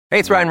Hey,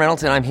 it's Ryan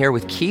Reynolds, and I'm here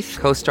with Keith,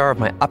 co-star of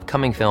my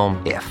upcoming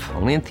film, If,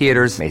 only in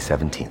theaters May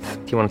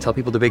 17th. Do you want to tell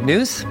people the big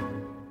news?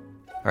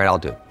 All right, I'll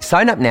do it.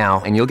 Sign up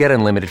now and you'll get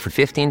unlimited for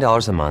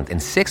 $15 a month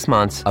and 6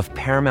 months of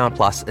Paramount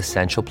Plus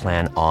Essential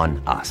Plan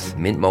on us.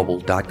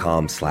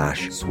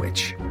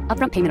 MintMobile.com/switch.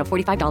 Upfront payment of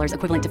 $45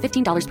 equivalent to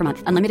 $15 per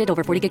month. Unlimited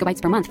over 40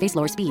 gigabytes per month. Face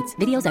lower speeds.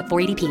 Videos at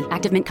 480p.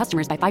 Active Mint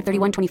customers by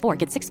 531.24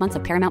 get 6 months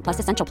of Paramount Plus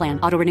Essential Plan.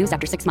 Auto renews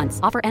after 6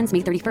 months. Offer ends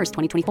May 31st,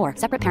 2024.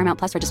 Separate Paramount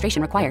Plus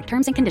registration required.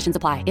 Terms and conditions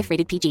apply if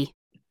rated PG.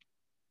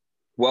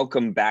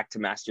 Welcome back to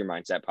Master Your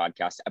Mindset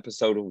Podcast,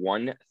 episode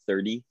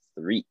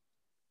 133.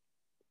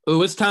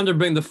 Oh, it's time to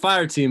bring the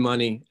fire, Team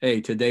Money.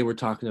 Hey, today we're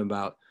talking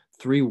about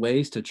 3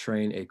 ways to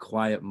train a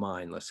quiet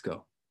mind. Let's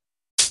go.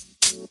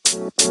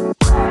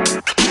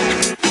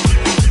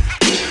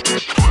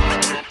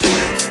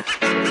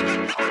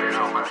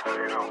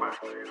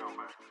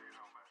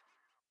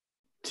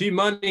 Team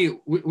Money,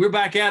 we're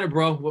back at it,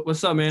 bro.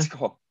 What's up, man?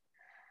 Cool.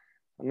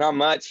 Not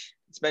much.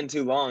 It's been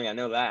too long. I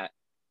know that.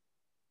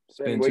 It's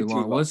been too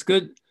long. Well, it's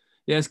good.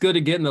 Yeah, it's good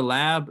to get in the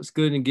lab. It's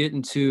good to get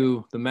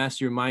into the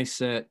Master Your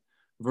Mindset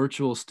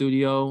virtual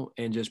studio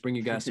and just bring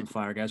you guys some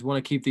fire, guys. We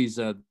want to keep these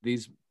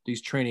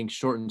trainings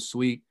short and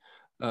sweet.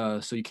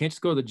 So you can't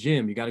just go to the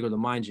gym. You got to go to the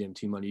mind gym,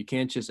 Team Money. You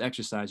can't just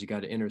exercise. You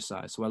got to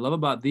exercise. So what I love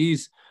about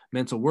these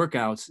mental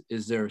workouts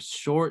is they're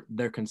short,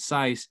 they're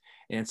concise,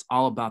 and it's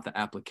all about the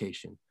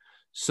application.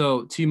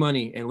 So Team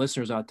Money and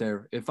listeners out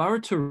there, if I were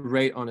to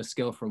rate on a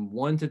scale from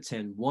 1 to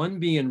 10, 1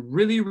 being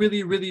really,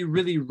 really, really,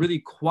 really, really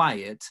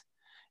quiet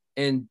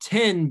and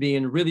 10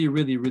 being really,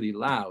 really, really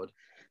loud,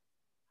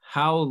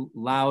 how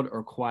loud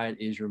or quiet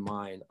is your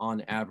mind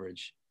on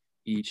average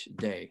each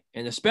day?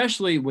 And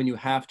especially when you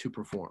have to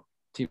perform.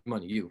 Team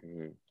Money, you.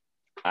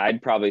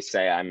 I'd probably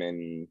say I'm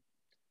in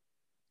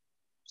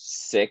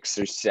 6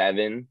 or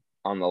 7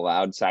 on the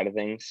loud side of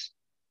things.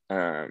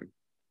 I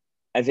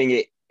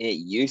think it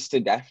used to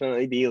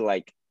definitely be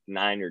like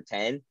 9 or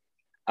 10,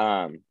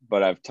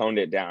 but I've toned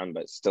it down,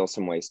 but still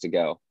some ways to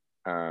go.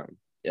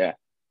 Yeah.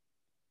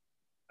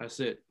 That's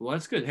it. Well,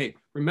 that's good. Hey,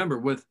 remember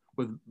with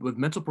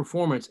mental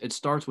performance, it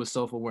starts with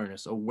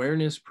self-awareness.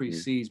 Awareness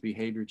precedes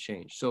behavior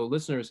change. So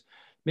listeners,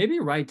 maybe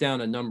write down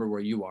a number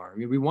where you are. I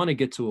mean, we want to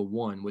get to a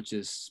 1, which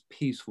is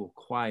peaceful,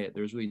 quiet.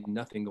 There's really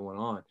nothing going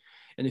on.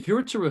 And if you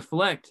were to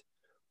reflect,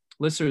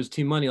 listeners,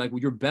 Team Money, like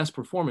with your best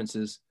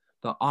performances,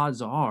 the odds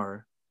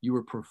are you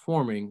were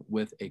performing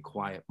with a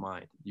quiet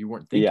mind. You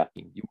weren't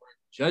thinking, you weren't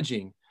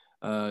judging.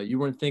 You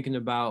weren't thinking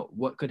about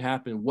what could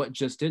happen, what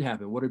just did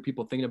happen. What are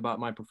people thinking about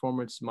my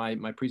performance, my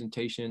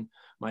presentation,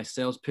 my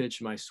sales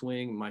pitch, my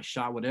swing, my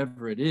shot,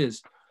 whatever it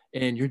is,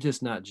 and you're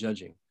just not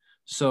judging.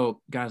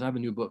 So guys, I have a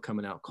new book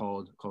coming out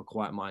called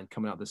Quiet Mind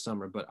coming out this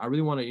summer, but I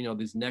really want to,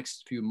 these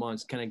next few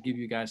months kind of give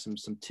you guys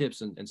some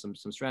tips and some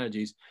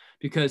strategies,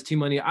 because Team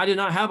Money, I did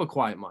not have a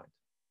quiet mind.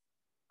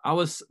 I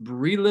was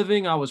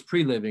reliving, I was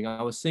pre-living.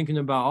 I was thinking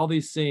about all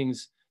these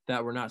things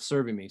that were not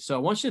serving me. So I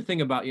want you to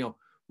think about,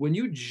 when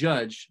you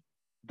judge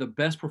the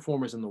best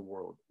performers in the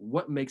world,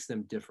 what makes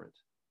them different?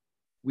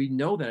 We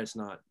know that it's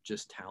not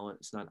just talent.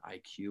 It's not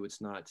IQ.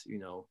 It's not,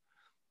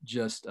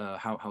 just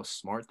how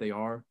smart they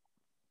are.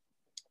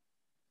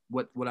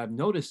 What I've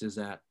noticed is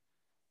that,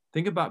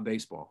 think about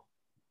baseball.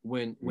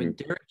 When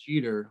Derek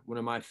Jeter, one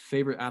of my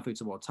favorite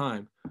athletes of all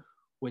time,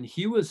 when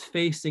he was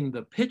facing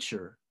the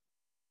pitcher,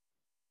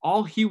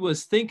 all he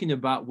was thinking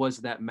about was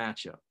that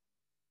matchup.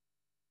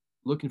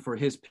 Looking for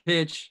his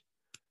pitch,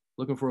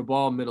 looking for a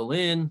ball middle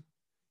in,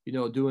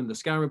 doing the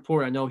scouting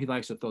report. I know he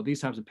likes to throw these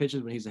types of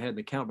pitches when he's ahead of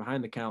the count,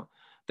 behind the count.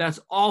 That's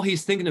all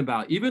he's thinking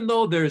about. Even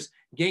though there's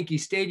Yankee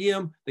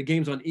Stadium, the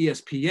game's on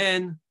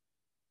ESPN,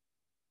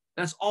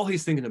 that's all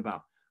he's thinking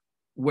about.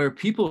 Where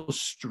people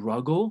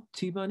struggle,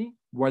 T-Money,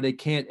 where they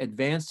can't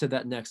advance to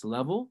that next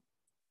level,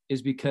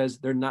 is because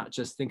they're not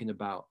just thinking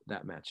about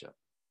that matchup.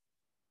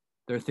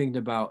 They're thinking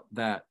about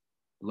that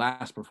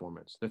last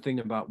performance. They're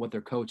thinking about what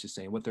their coach is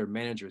saying, what their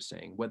manager is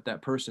saying, what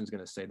that person's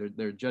going to say.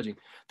 They're judging.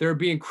 They're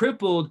being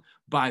crippled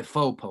by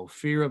FOPO,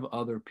 fear of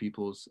other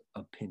people's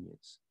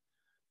opinions.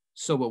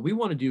 So what we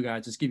want to do,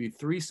 guys, is give you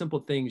 3 simple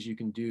things you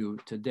can do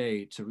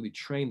today to really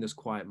train this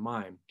quiet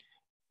mind.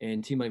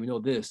 And Team Money, we know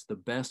this, the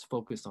best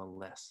focus on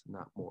less,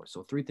 not more.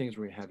 So 3 things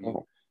we're going to have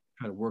you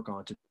try to work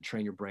on to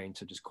train your brain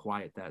to just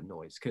quiet that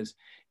noise. Because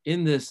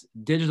in this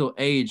digital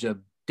age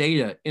of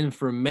data,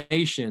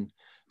 information,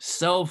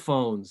 cell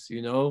phones,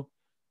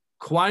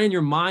 quieting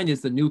your mind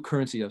is the new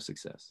currency of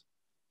success.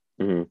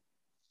 Mm-hmm.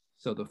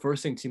 So the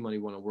first thing Team Money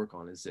want to work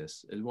on is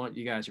this. I want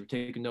you guys, if you're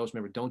taking notes,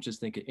 remember, don't just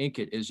think it, ink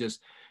it, is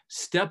just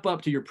step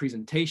up to your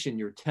presentation,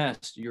 your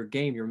test, your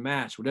game, your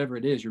match, whatever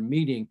it is, your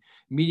meeting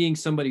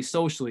somebody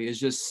socially, is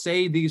just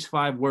say these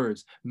 5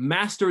 words.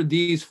 Master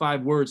these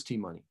 5 words,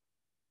 Team Money.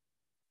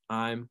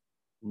 I'm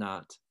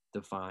not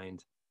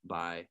defined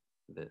by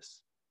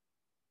this.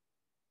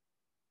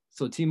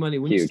 So Team Money,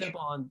 when you step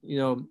on,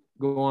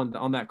 go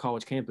on that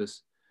college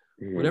campus,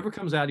 whatever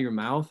comes out of your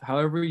mouth,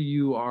 however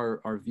you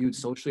are viewed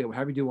socially, or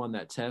however you do on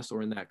that test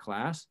or in that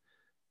class,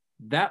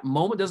 that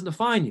moment doesn't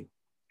define you.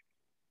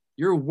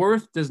 Your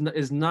worth does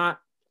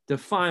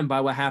defined by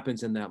what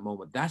happens in that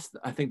moment. That's,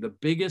 I think, the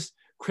biggest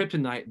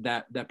kryptonite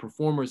that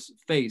performers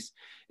face,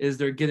 is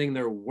they're getting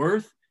their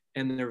worth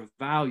and their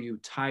value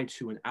tied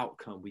to an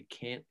outcome. We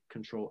can't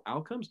control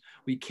outcomes.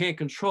 We can't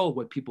control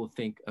what people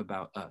think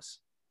about us.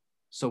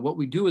 So what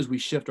we do is we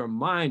shift our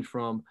mind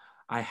from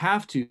I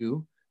have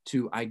to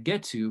I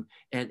get to,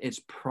 and it's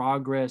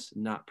progress,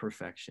 not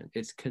perfection.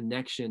 It's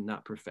connection,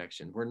 not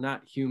perfection. We're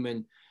not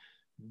human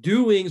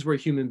doings, we're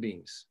human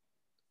beings.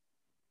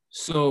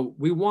 So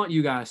we want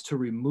you guys to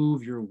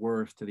remove your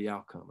worth to the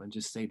outcome and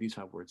just say these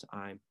 5 words: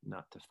 I'm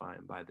not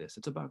defined by this.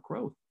 It's about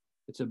growth.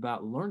 It's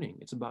about learning.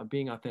 It's about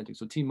being authentic.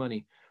 So Team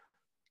Money,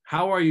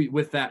 how are you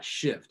with that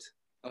shift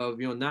of,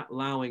 not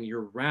allowing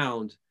your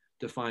round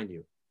define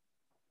you?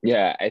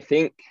 Yeah, I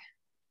think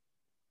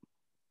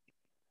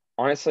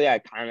honestly, I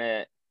kind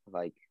of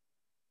like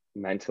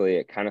mentally,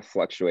 it kind of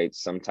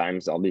fluctuates.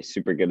 Sometimes I'll be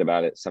super good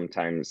about it.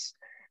 Sometimes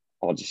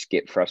I'll just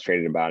get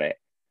frustrated about it.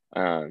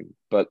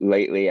 But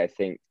lately, I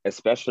think,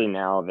 especially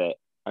now that,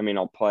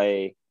 I'll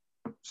play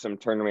some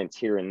tournaments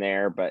here and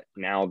there, but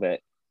now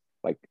that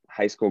like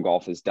high school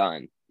golf is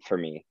done for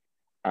me,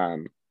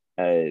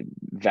 a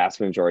vast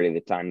majority of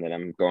the time that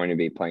I'm going to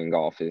be playing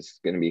golf is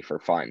going to be for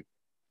fun.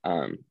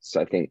 So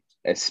I think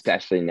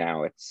especially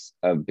now it's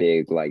a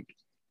big, like,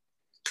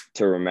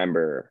 to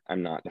remember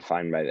I'm not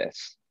defined by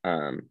this.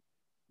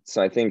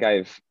 So I think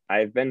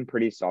I've been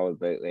pretty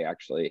solid lately,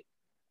 actually.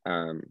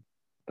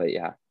 But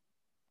yeah.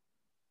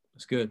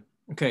 That's good.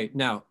 Okay,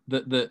 now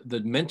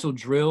the mental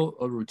drill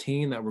or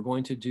routine that we're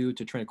going to do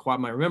to train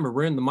quiet mind. Remember,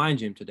 we're in the mind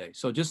gym today.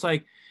 So just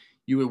like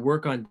you would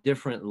work on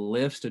different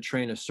lifts to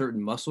train a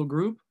certain muscle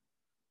group,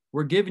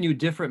 we're giving you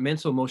different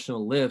mental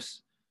emotional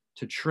lifts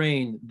to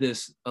train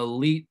this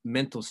elite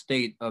mental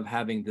state of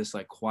having this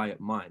like quiet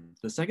mind.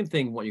 The second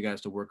thing I want you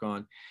guys to work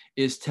on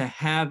is to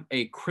have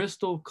a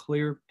crystal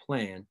clear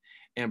plan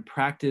and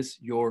practice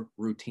your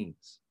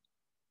routines.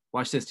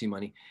 Watch this, Team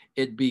Money.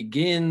 It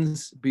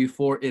begins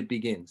before it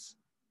begins.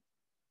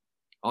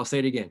 I'll say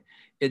it again.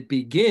 It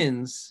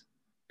begins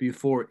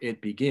before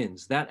it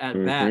begins. That at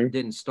bat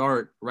didn't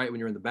start right when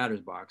you're in the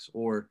batter's box,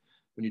 or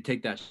when you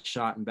take that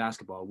shot in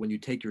basketball, when you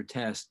take your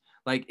test.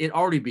 Like, it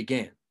already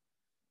began.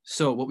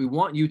 So what we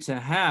want you to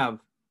have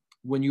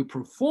when you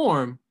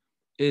perform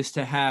is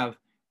to have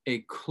a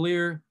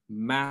clear,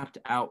 mapped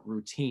out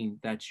routine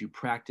that you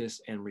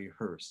practice and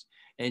rehearse.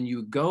 And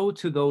you go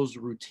to those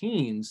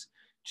routines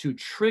to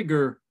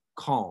trigger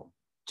calm,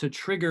 to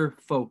trigger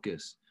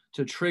focus,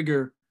 to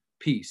trigger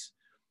peace.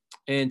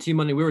 And Team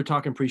Money, we were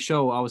talking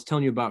pre-show. I was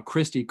telling you about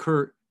Cristie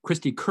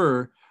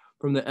Kerr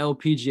from the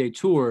LPGA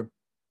Tour.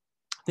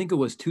 I think it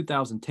was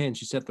 2010.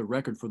 She set the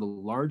record for the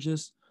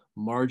largest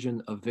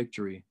margin of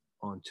victory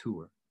on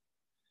tour.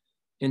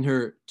 In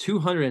her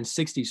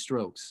 260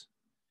 strokes,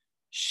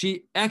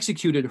 she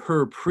executed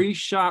her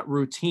pre-shot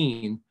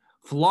routine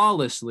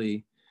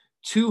flawlessly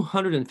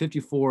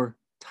 254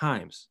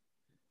 times.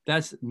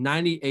 That's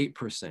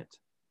 98%.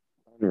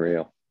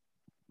 Unreal.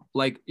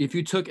 Like, if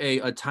you took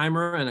a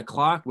timer and a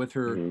clock with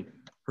her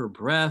her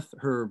breath,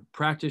 her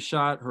practice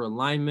shot, her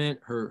alignment,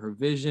 her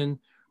vision,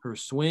 her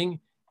swing,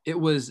 it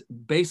was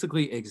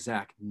basically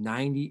exact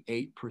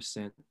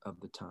 98% of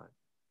the time.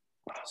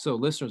 So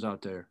listeners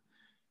out there,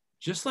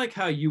 just like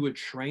how you would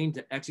train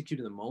to execute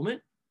in the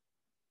moment,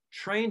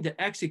 train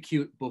to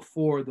execute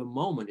before the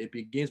moment. It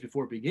begins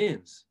before it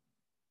begins.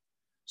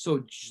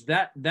 So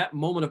that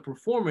moment of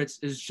performance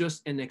is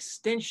just an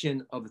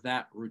extension of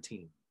that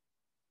routine.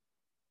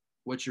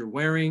 What you're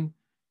wearing,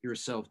 your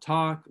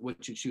self-talk,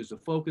 what you choose to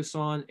focus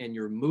on, and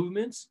your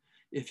movements.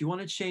 If you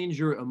want to change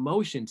your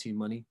emotion, Team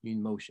Money, you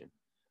need motion.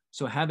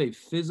 So have a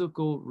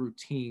physical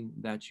routine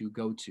that you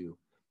go to.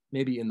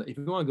 Maybe if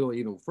you want to go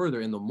even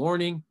further, in the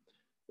morning,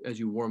 as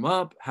you warm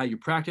up, how you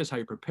practice, how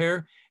you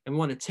prepare. And we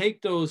want to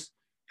take those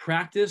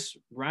practice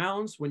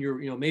rounds when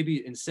you're,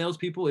 maybe in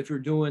salespeople, if you're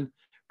doing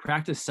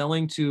practice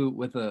selling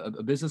with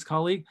a business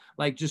colleague,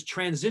 like, just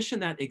transition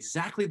that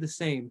exactly the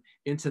same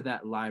into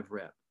that live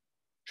rep.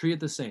 Treat it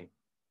the same.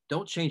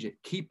 Don't change it.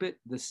 Keep it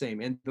the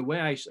same. And the way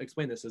I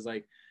explain this is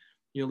like,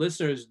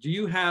 listeners, do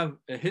you have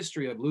a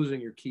history of losing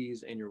your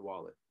keys and your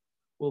wallet?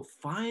 Well,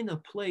 find a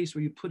place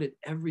where you put it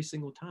every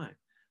single time,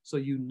 so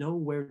you know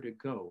where to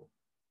go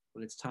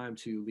when it's time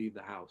to leave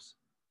the house.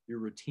 Your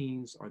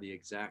routines are the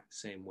exact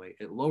same way.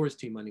 It lowers,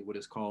 Team Money, what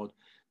is called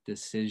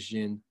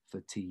decision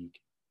fatigue.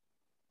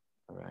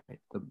 All right.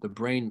 The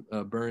brain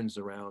burns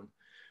around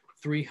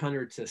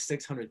 300 to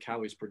 600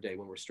 calories per day.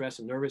 When we're stressed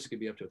and nervous, it could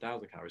be up to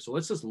 1,000 calories. So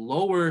let's just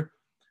lower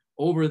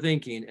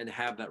overthinking and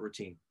have that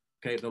routine.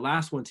 Okay. The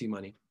last one, Team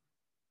Money,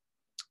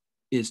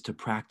 is to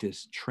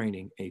practice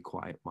training a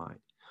quiet mind.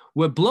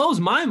 What blows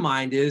my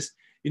mind is,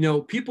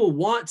 people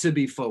want to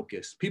be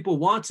focused. People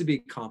want to be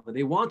confident.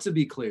 They want to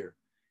be clear.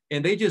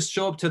 And they just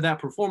show up to that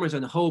performance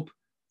and hope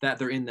that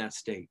they're in that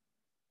state,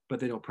 but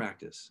they don't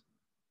practice.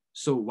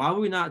 So why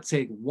would we not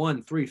take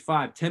 1, 3,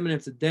 5, 10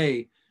 minutes a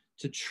day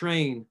to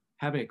train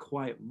having a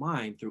quiet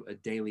mind through a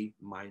daily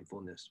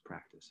mindfulness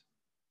practice,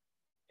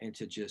 and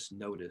to just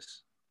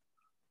notice,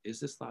 is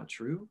this thought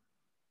true?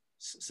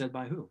 Said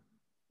by who?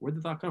 Where'd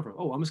the thought come from?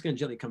 Oh, I'm just going to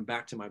gently come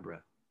back to my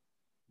breath.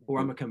 Or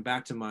I'm going to come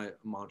back to my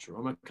mantra.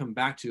 I'm going to come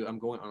back to, I'm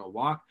going on a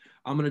walk.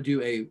 I'm going to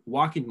do a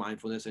walking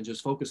mindfulness and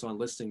just focus on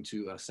listening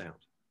to a sound.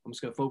 I'm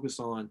just going to focus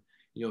on,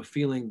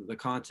 feeling the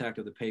contact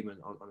of the pavement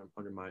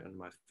under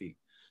my feet.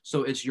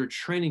 So you're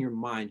training your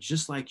mind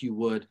just like you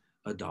would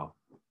a dog.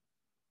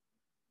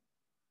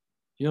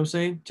 You know what I'm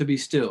saying? To be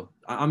still.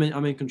 I'm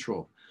in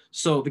control.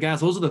 So the guys,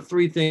 those are the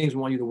 3 things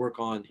we want you to work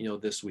on,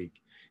 this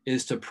week,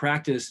 is to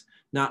practice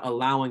not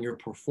allowing your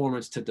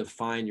performance to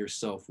define your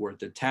self-worth,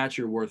 detach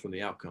your worth from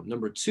the outcome.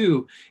 Number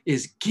 2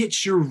 is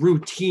get your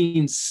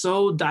routines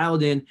so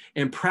dialed in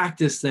and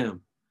practice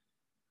them.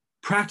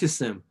 Practice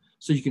them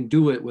so you can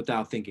do it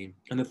without thinking.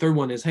 And the third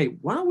one is, hey,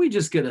 why don't we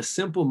just get a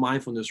simple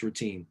mindfulness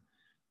routine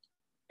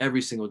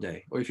every single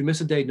day? Or if you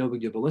miss a day, no big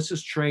deal, but let's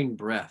just train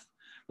breath.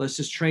 Let's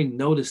just train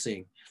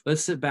noticing.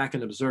 Let's sit back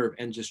and observe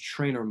and just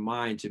train our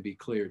mind to be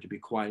clear, to be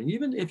quiet. And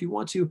even if you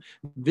want to,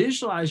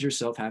 visualize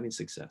yourself having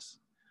success.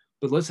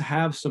 But let's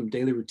have some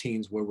daily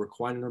routines where we're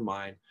quieting our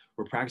mind,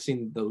 we're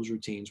practicing those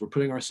routines, we're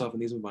putting ourselves in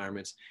these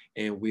environments,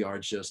 and we are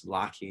just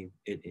locking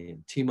it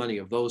in. T Money,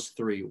 of those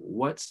 3,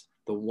 what's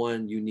the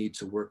one you need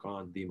to work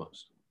on the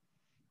most?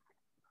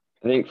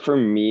 I think for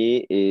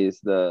me is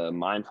the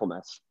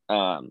mindfulness.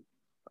 I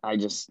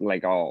just I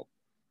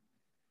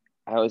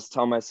always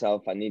tell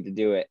myself I need to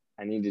do it,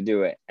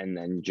 and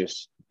then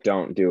just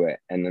don't do it.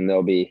 And then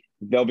there'll be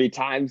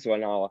times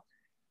when I'll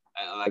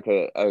like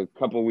a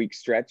couple week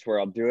stretch where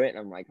I'll do it and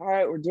I'm like, all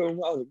right, we're doing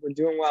well,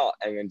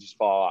 and then just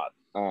fall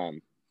out.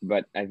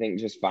 But I think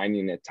just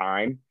finding a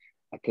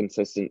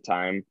consistent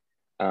time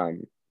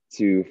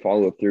to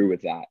follow through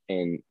with that,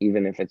 and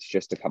even if it's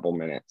just a couple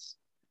minutes.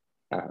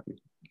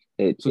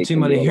 So T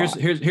Money, here's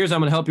how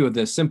I'm gonna help you with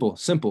this.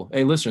 Simple.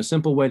 Hey, listener,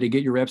 simple way to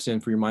get your reps in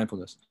for your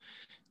mindfulness.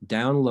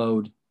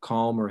 Download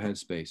Calm or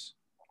Headspace.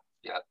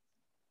 Yeah.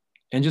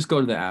 And just go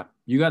to the app.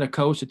 You got a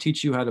coach to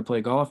teach you how to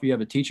play golf. You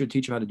have a teacher to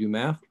teach you how to do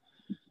math.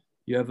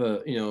 You have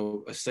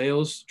a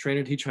sales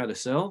trainer to teach you how to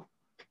sell.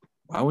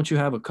 Why won't you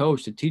have a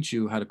coach to teach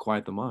you how to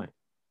quiet the mind?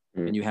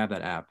 And you have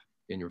that app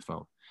in your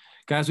phone.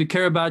 Guys, we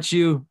care about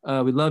you.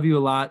 We love you a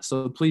lot.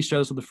 So please share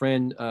this with a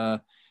friend.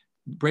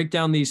 Break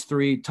down these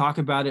 3. Talk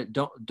about it.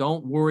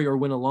 Don't worry or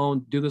win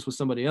alone. Do this with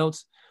somebody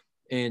else.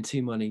 And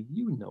T Money,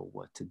 you know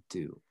what to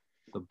do.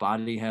 The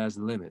body has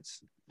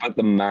limits, but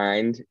the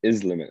mind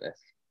is limitless.